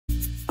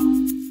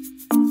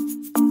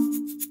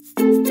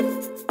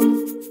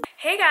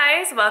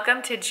guys,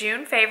 welcome to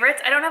June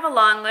favorites. I don't have a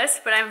long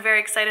list, but I'm very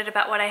excited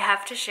about what I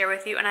have to share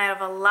with you, and I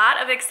have a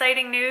lot of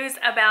exciting news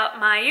about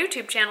my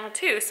YouTube channel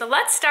too. So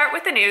let's start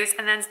with the news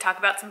and then talk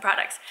about some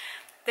products.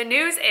 The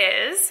news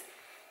is,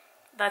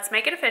 let's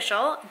make it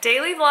official,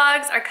 daily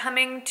vlogs are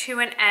coming to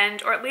an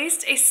end, or at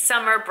least a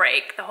summer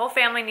break. The whole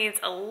family needs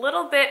a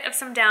little bit of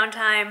some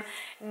downtime,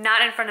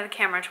 not in front of the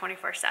camera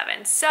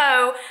 24/7.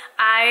 So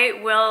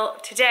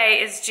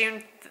today is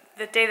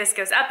the day this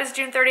goes up is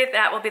June 30th.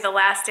 That will be the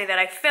last day that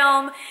I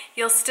film.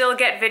 You'll still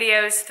get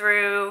videos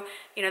through,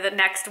 the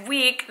next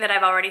week that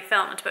I've already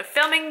filmed, but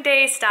filming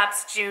day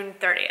stops June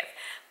 30th.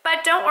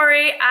 But don't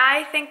worry,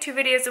 I think 2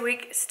 videos a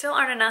week still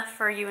aren't enough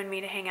for you and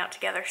me to hang out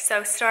together.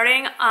 So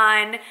starting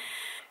on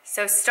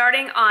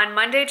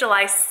Monday,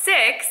 July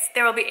 6th,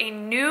 there will be a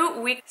new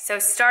week. So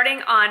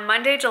starting on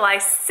Monday, July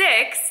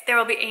 6th, there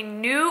will be a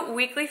new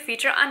weekly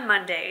feature on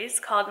Mondays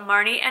called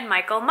Marnie and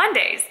Michael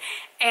Mondays.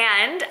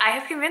 And I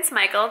have convinced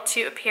Michael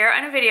to appear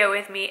on a video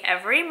with me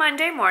every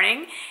Monday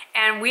morning,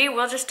 and we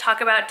will just talk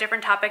about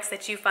different topics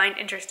that you find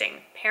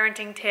interesting.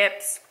 Parenting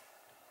tips,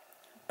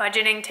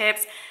 budgeting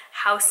tips,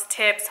 house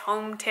tips,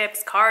 home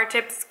tips, car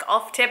tips,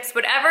 golf tips,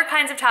 whatever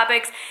kinds of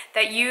topics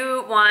that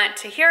you want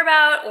to hear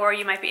about or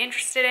you might be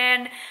interested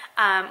in.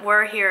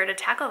 We're here to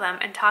tackle them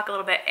and talk a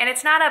little bit. And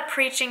it's not a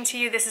preaching to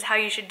you, this is how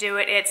you should do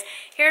it. It's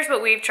here's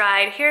what we've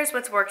tried, here's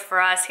what's worked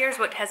for us, here's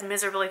what has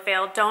miserably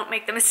failed, don't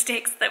make the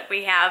mistakes that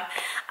we have,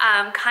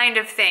 kind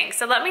of thing.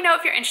 So let me know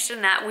if you're interested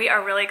in that. We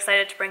are really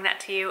excited to bring that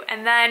to you.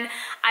 And then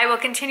I will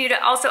continue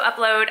to also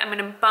upload, I'm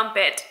gonna bump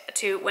it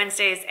to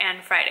Wednesdays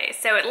and Fridays.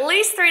 So at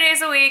least 3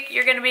 days a week,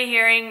 you're gonna be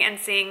hearing and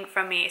seeing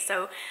from me.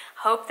 So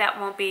hope that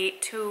won't be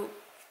too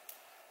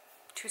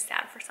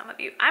sad for some of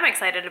you. I'm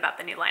excited about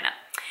the new lineup.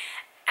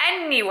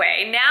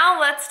 Anyway, now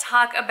let's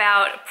talk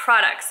about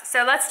products.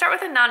 So let's start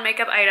with the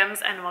non-makeup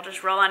items and we'll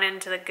just roll on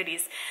into the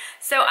goodies.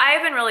 So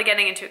I've been really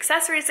getting into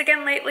accessories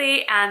again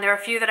lately, and there are a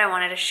few that I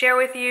wanted to share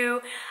with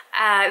you.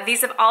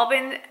 These have all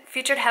been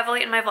featured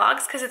heavily in my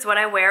vlogs because it's what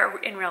I wear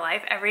in real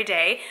life every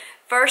day.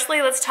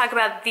 Firstly, let's talk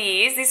about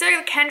these. These are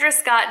the Kendra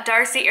Scott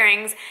Darcy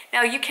earrings.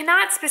 Now, you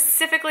cannot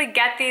specifically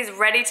get these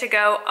ready to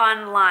go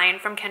online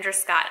from Kendra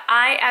Scott.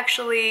 I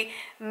actually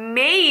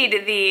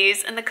made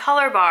these in the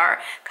Color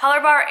Bar. Color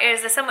Bar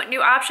is a somewhat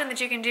new option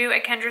that you can do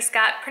at Kendra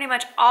Scott. Pretty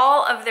much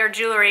all of their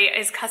jewelry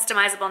is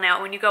customizable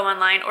now when you go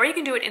online, or you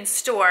can do it in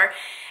store.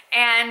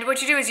 And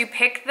what you do is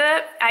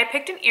I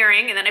picked an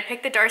earring, and then I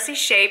picked the Darcy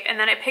shape, and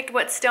then I picked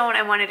what stone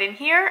I wanted in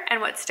here and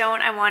what stone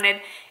I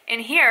wanted in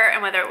here,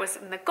 and whether it was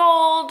in the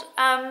gold,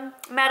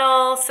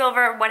 metal,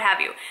 silver, what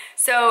have you.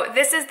 So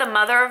this is the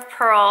mother of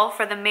pearl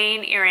for the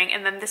main earring,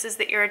 and then this is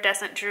the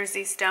iridescent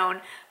Jersey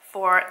stone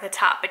for the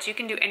top, but you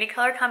can do any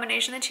color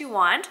combination that you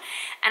want,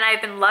 and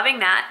I've been loving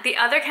that. The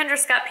other Kendra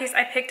Scott piece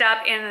I picked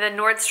up in the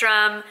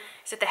Nordstrom,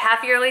 it's at the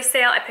half-yearly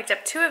sale. I picked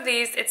up 2 of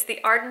these. It's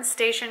the Arden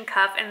Station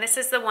cuff, and this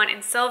is the one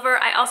in silver.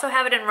 I also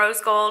have it in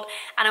rose gold,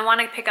 and I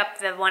want to pick up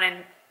the one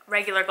in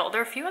regular gold.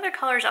 There are a few other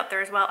colors out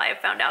there as well, I have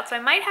found out, so I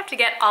might have to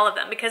get all of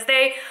them because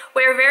they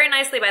wear very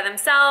nicely by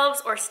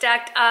themselves or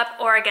stacked up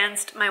or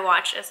against my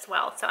watch as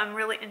well, so I'm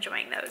really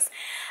enjoying those.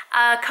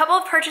 A couple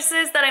of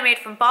purchases that I made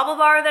from Bobble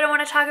Bar that I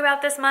want to talk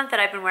about this month that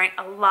I've been wearing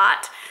a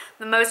lot.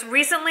 The most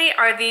recently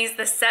are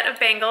the set of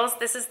bangles.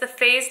 This is the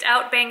phased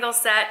out bangle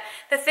set.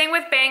 The thing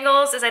with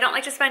bangles is I don't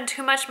like to spend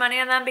too much money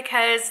on them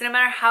because no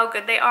matter how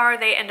good they are,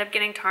 they end up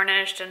getting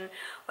tarnished and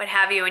what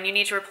have you, and you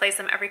need to replace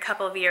them every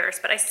couple of years.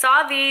 But I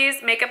saw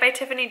these, Makeup by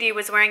Tiffany D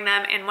was wearing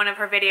them in one of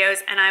her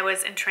videos, and I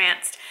was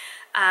entranced.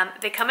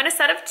 They come in a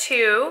set of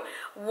 2.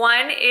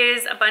 One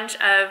is a bunch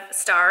of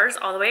stars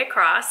all the way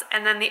across,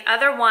 and then the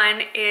other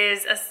one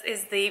is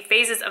the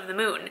phases of the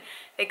moon.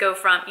 They go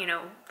from,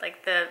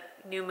 like the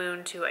new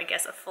moon to, I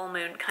guess, a full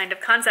moon kind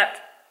of concept.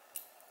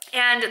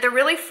 And they're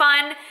really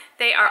fun.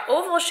 They are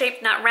oval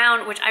shaped, not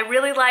round, which I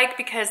really like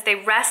because they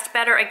rest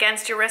better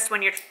against your wrist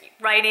when you're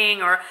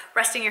writing or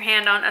resting your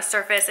hand on a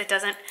surface. It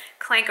doesn't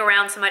clank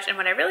around so much. And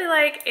what I really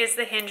like is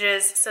the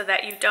hinges so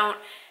that you don't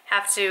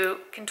have to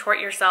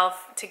contort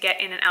yourself to get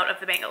in and out of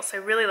the bangles. So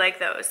I really like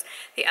those.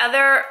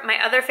 My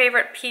other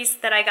favorite piece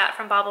that I got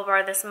from Bobble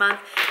Bar this month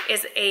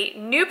is a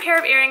new pair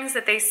of earrings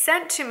that they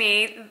sent to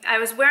me. I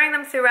was wearing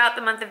them throughout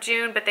the month of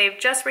June, but they've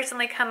just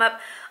recently come up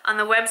on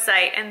the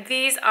website, and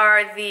these are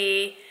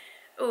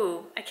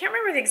I can't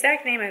remember the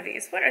exact name of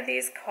these. What are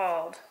these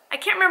called? I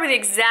can't remember the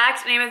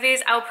exact name of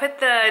these. I'll put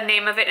the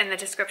name of it in the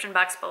description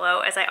box below,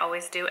 as I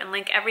always do, and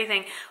link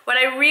everything. What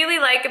I really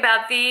like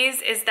about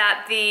these is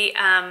that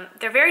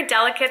they're very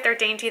delicate, they're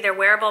dainty, they're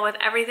wearable with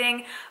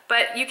everything,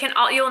 but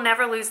you'll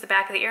never lose the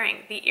back of the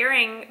earring. The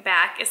earring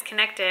back is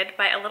connected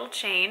by a little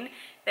chain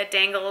that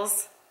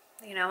dangles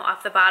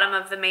off the bottom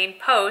of the main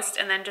post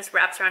and then just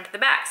wraps around to the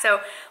back.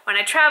 So when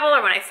I travel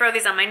or when I throw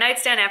these on my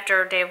nightstand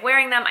after a day of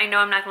wearing them, I know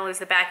I'm not gonna lose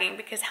the backing,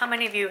 because how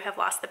many of you have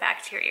lost the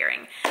back to your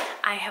earring?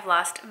 I have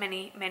lost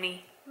many,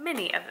 many,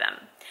 many of them.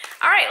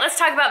 All right, let's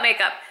talk about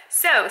makeup.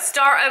 So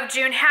star of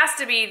June has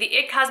to be the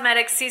IT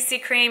Cosmetics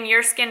CC Cream,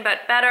 Your Skin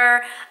But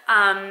Better.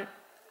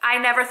 I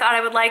never thought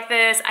I would like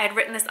this. I had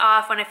written this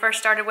off when I first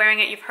started wearing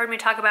it. You've heard me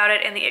talk about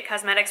it in the It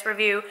Cosmetics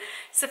review.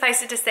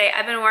 Suffice it to say,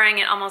 I've been wearing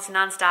it almost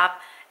nonstop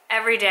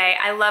every day.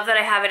 I love that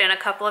I have it in a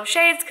couple of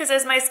shades because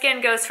as my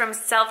skin goes from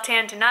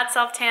self-tan to not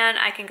self-tan,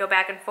 I can go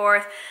back and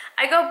forth.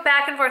 I go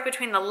back and forth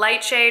between the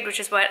light shade, which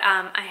is what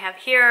I have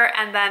here,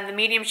 and then the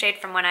medium shade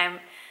from when I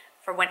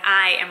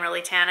am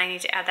really tan. I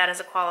need to add that as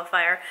a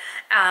qualifier.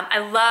 I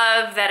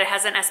love that it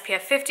has an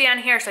SPF 50 on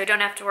here, so I don't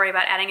have to worry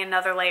about adding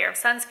another layer of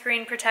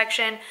sunscreen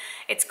protection.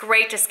 It's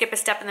great to skip a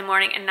step in the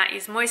morning and not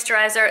use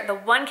moisturizer. The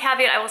one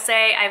caveat I will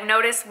say I've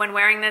noticed when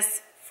wearing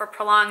this for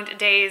prolonged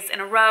days in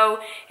a row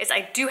is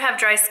I do have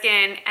dry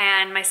skin,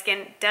 and my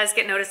skin does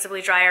get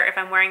noticeably drier if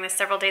I'm wearing this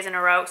several days in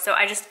a row, so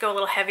I just go a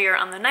little heavier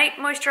on the night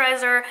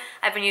moisturizer.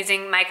 I've been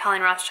using my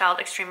Colleen Rothschild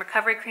Extreme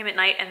Recovery Cream at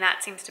night, and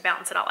that seems to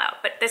balance it all out.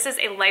 But this is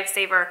a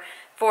lifesaver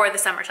for the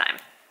summertime.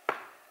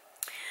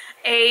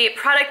 A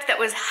product that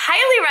was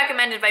highly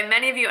recommended by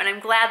many of you, and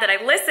I'm glad that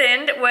I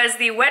listened, was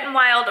the Wet n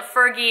Wild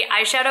Fergie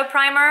Eyeshadow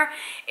Primer.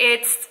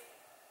 It's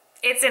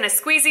in a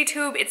squeezy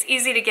tube, it's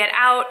easy to get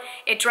out,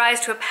 it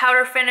dries to a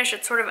powder finish,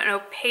 it's sort of an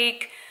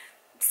opaque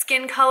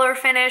skin color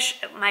finish,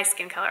 my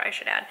skin color I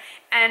should add,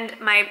 and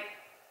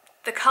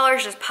the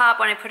colors just pop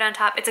when I put it on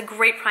top. It's a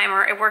great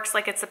primer, it works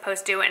like it's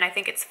supposed to, and I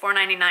think it's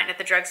 $4.99 at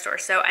the drugstore,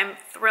 so I'm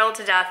thrilled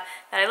to death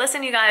that I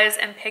listened to you guys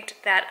and picked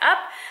that up.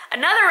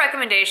 Another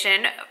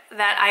recommendation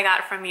that I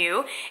got from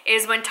you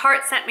is when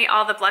Tarte sent me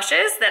all the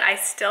blushes that I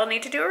still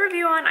need to do a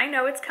review on, I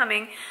know it's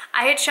coming,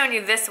 I had shown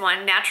you this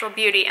one, Natural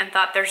Beauty, and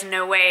thought there's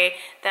no way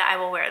that I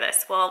will wear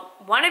this. Well,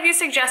 one of you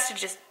suggested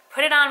just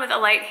put it on with a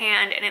light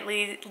hand and it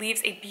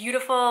leaves a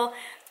beautiful,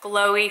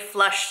 glowy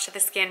flush to the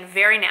skin,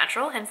 very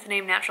natural, hence the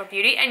name Natural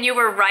Beauty, and you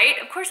were right.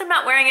 Of course I'm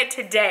not wearing it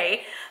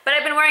today, but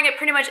I've been wearing it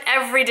pretty much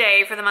every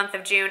day for the month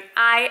of June.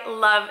 I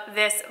love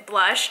this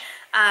blush.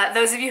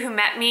 Those of you who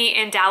met me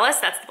in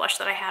Dallas, that's the blush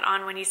that I had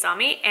on when you saw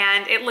me,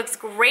 and it looks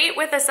great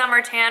with a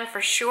summer tan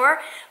for sure,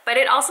 but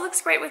it also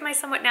looks great with my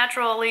somewhat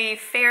naturally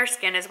fair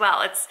skin as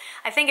well.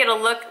 I think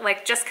it'll look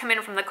like just come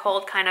in from the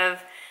cold, kind of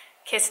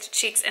kissed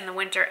cheeks in the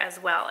winter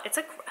as well.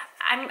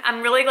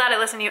 I'm really glad I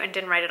listened to you and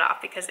didn't write it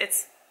off because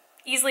it's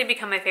easily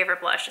become my favorite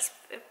blush,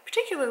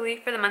 particularly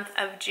for the month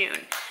of June.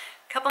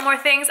 A couple more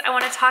things I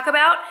want to talk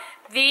about.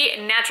 The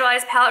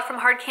Naturalized palette from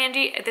Hard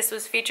Candy. This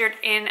was featured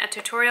in a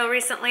tutorial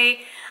recently.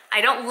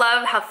 I don't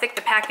love how thick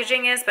the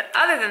packaging is, but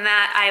other than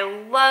that, I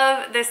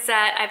love this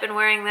set. I've been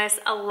wearing this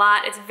a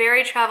lot. It's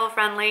very travel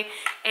friendly,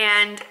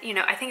 and you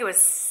know, I think it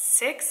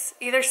was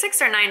either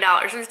 $6 or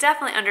 $9. It was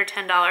definitely under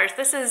 $10.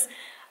 This is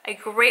a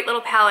great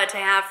little palette to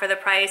have for the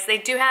price. They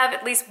do have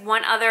at least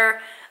one other,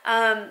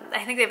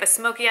 I think they have a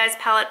Smoky Eyes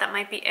palette, that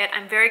might be it.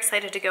 I'm very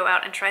excited to go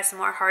out and try some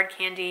more Hard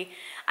Candy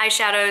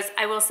eyeshadows.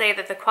 I will say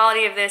that the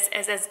quality of this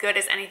is as good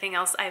as anything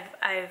else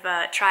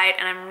I've tried,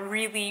 and I'm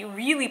really,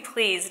 really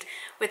pleased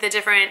with the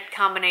different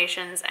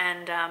combinations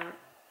and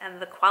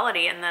the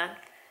quality and the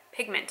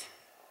pigment.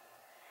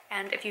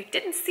 And if you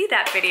didn't see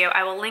that video,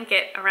 I will link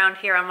it around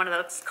here on one of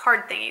those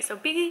card thingies, so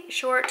be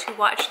sure to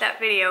watch that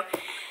video.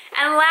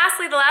 And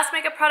lastly, the last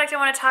makeup product I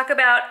want to talk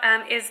about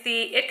is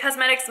the It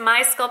Cosmetics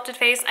My Sculpted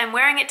Face. I'm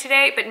wearing it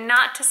today, but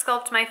not to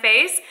sculpt my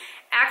face.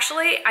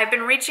 Actually, I've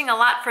been reaching a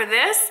lot for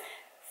this,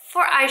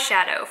 for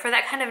eyeshadow, for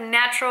that kind of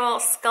natural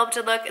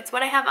sculpted look. It's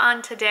what I have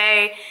on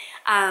today.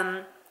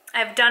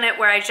 I've done it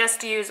where I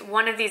just use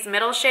one of these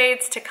middle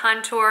shades to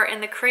contour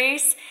in the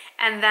crease,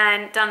 and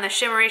then done the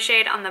shimmery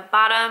shade on the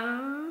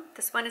bottom.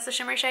 This one is the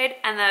shimmery shade,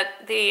 and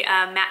the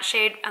matte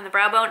shade on the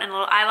brow bone, and a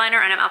little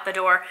eyeliner, and I'm out the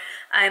door.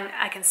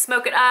 I can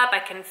smoke it up, I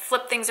can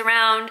flip things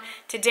around.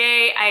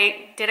 Today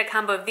I did a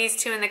combo of these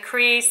two in the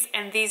crease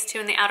and these two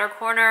in the outer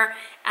corner,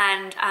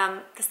 and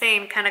the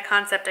same kind of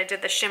concept. I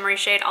did the shimmery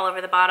shade all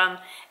over the bottom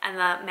and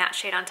the matte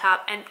shade on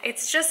top, and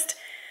it's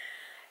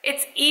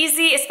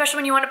easy, especially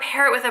when you want to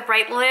pair it with a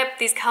bright lip.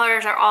 These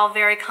colors are all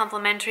very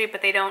complementary,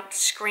 but they don't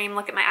scream,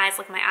 look at my eyes,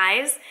 look at my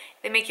eyes.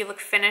 They make you look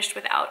finished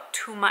without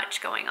too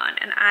much going on,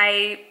 and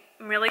I'm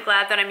really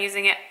glad that I'm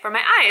using it for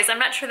my eyes. I'm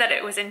not sure that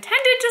it was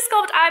intended to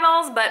sculpt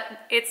eyeballs,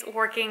 but it's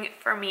working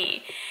for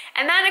me.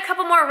 And then a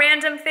couple more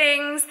random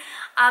things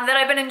that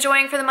I've been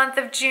enjoying for the month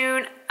of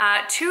June.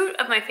 Two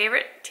of my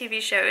favorite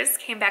TV shows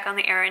came back on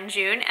the air in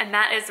June, and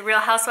that is Real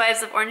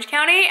Housewives of Orange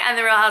County and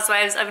The Real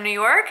Housewives of New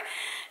York.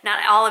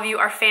 Not all of you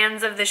are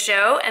fans of the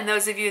show, and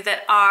those of you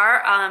that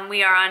are,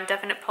 we are on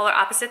definite polar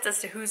opposites as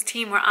to whose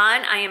team we're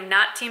on. I am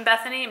not Team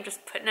Bethany. I'm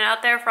just putting it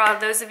out there for all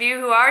of those of you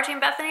who are Team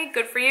Bethany.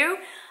 Good for you.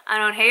 I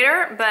don't hate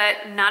her,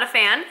 but not a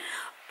fan.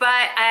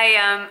 But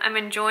I'm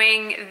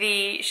enjoying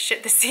the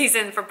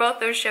season for both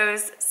those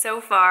shows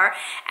so far.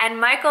 And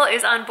Michael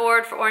is on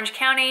board for Orange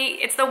County.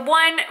 It's the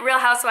one Real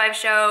Housewives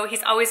show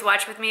he's always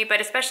watched with me,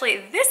 but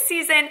especially this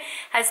season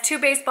has two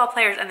baseball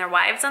players and their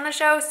wives on the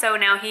show. So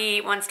now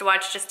he wants to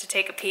watch just to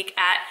take a peek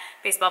at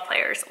baseball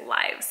players'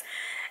 lives.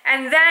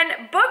 And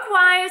then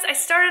book-wise, I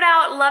started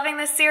out loving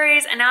this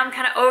series and now I'm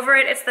kind of over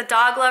it. It's the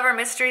Dog Lover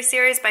Mystery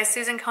Series by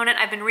Susan Conant.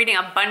 I've been reading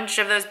a bunch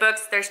of those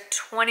books. There's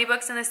 20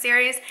 books in the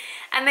series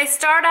and they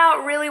start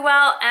out really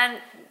well and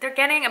they're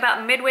getting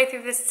about midway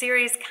through this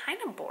series kind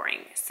of boring.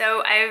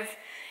 So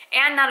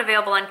and not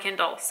available on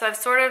Kindle. So I've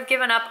sort of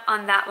given up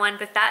on that one,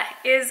 but that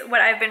is what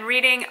I've been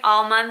reading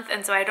all month,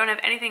 and so I don't have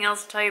anything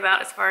else to tell you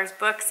about as far as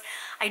books.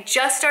 I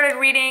just started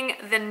reading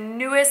the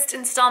newest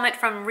installment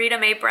from Rita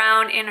Mae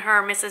Brown in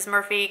her Mrs.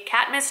 Murphy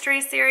Cat Mystery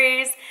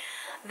series.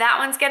 That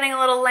one's getting a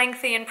little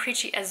lengthy and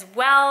preachy as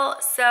well,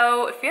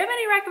 so if you have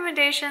any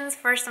recommendations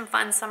for some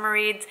fun summer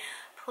reads,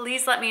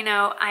 please let me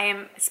know. I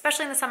am,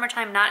 especially in the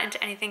summertime, not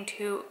into anything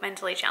too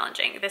mentally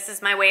challenging. This is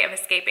my way of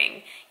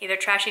escaping either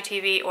trashy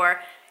TV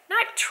or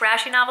not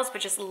trashy novels,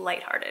 but just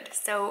lighthearted.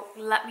 So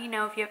let me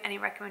know if you have any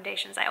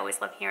recommendations. I always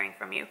love hearing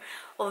from you.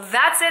 Well,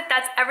 that's it.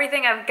 That's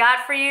everything I've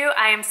got for you.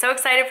 I am so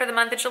excited for the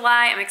month of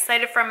July. I'm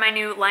excited for my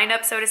new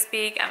lineup, so to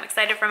speak. I'm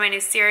excited for my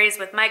new series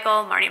with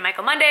Michael, Marnie and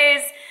Michael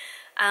Mondays.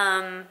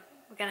 We're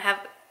gonna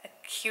have a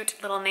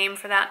cute little name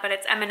for that, but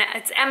it's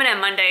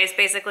M&M Mondays,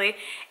 basically.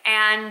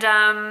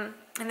 And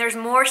there's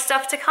more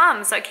stuff to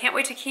come, so I can't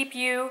wait to keep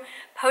you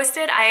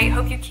posted. I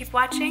hope you keep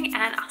watching,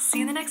 and I'll see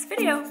you in the next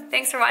video.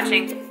 Thanks for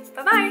watching.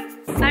 Bye-bye.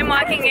 I'm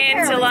walking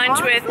in to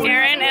lunch with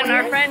Erin and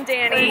our friend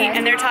Danny,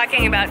 and they're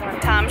talking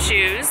about Tom's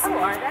shoes.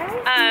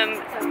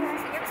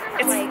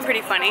 It's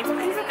pretty funny.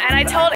 And I told